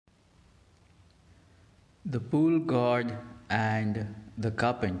The Pool God and the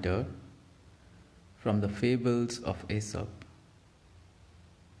Carpenter from the Fables of Aesop.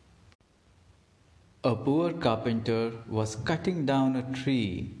 A poor carpenter was cutting down a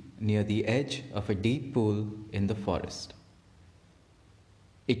tree near the edge of a deep pool in the forest.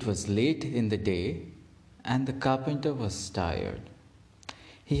 It was late in the day, and the carpenter was tired.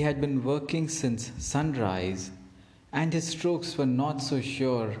 He had been working since sunrise, and his strokes were not so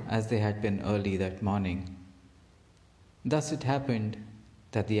sure as they had been early that morning. Thus it happened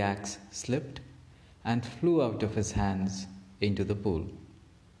that the axe slipped and flew out of his hands into the pool.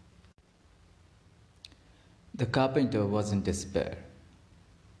 The carpenter was in despair.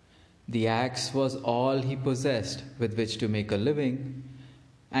 The axe was all he possessed with which to make a living,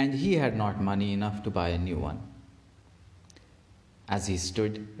 and he had not money enough to buy a new one. As he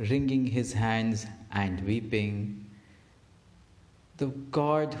stood wringing his hands and weeping, the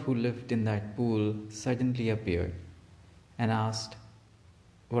god who lived in that pool suddenly appeared and asked,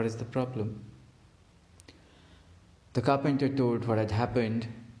 "What is the problem?" The carpenter told what had happened,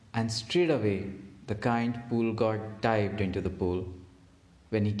 and straightway the kind pool god dived into the pool.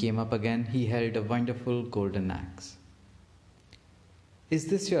 When he came up again, he held a wonderful golden axe. "Is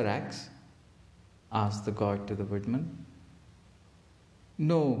this your axe?" asked the god to the woodman.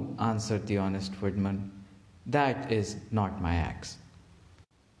 "No," answered the honest woodman, "that is not my axe."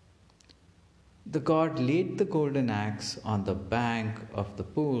 The god laid the golden axe on the bank of the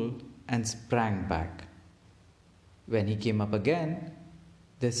pool and sprang back. When he came up again,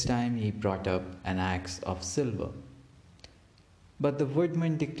 this time he brought up an axe of silver. But the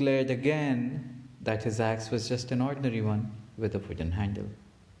woodman declared again that his axe was just an ordinary one with a wooden handle.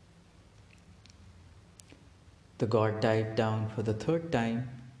 The god dived down for the third time,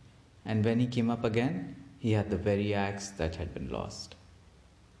 and when he came up again, he had the very axe that had been lost.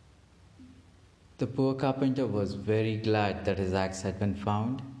 The poor carpenter was very glad that his axe had been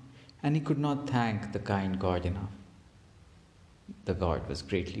found, and he could not thank the kind god enough. The god was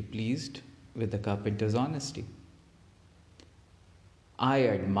greatly pleased with the carpenter's honesty. "I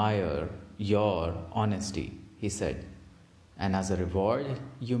admire your honesty," he said, "and as a reward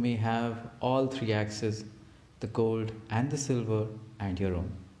you may have all three axes, the gold and the silver, and your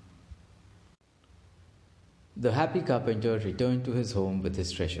own." The happy carpenter returned to his home with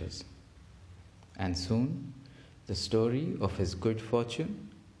his treasures, and soon the story of his good fortune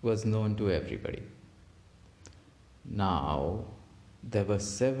was known to everybody. Now, there were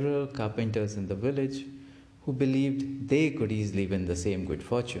several carpenters in the village who believed they could easily win the same good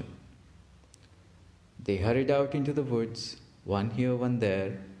fortune. They hurried out into the woods, one here, one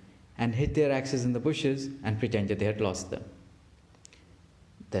there, and hid their axes in the bushes and pretended they had lost them.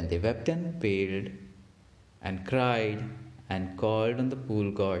 Then they wept and wailed and cried and called on the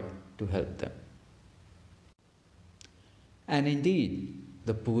pool god to help them. And indeed,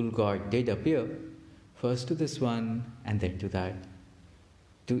 the pool god did appear, first to this one and then to that.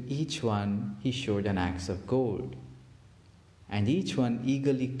 To each one he showed an axe of gold, and each one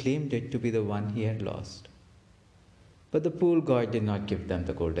eagerly claimed it to be the one he had lost. But the pool god did not give them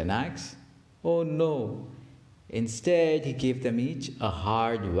the golden axe. Oh no! Instead, he gave them each a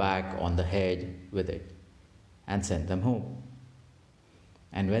hard whack on the head with it and sent them home.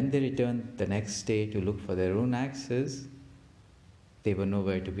 And when they returned the next day to look for their own axes, they were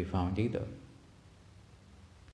nowhere to be found either.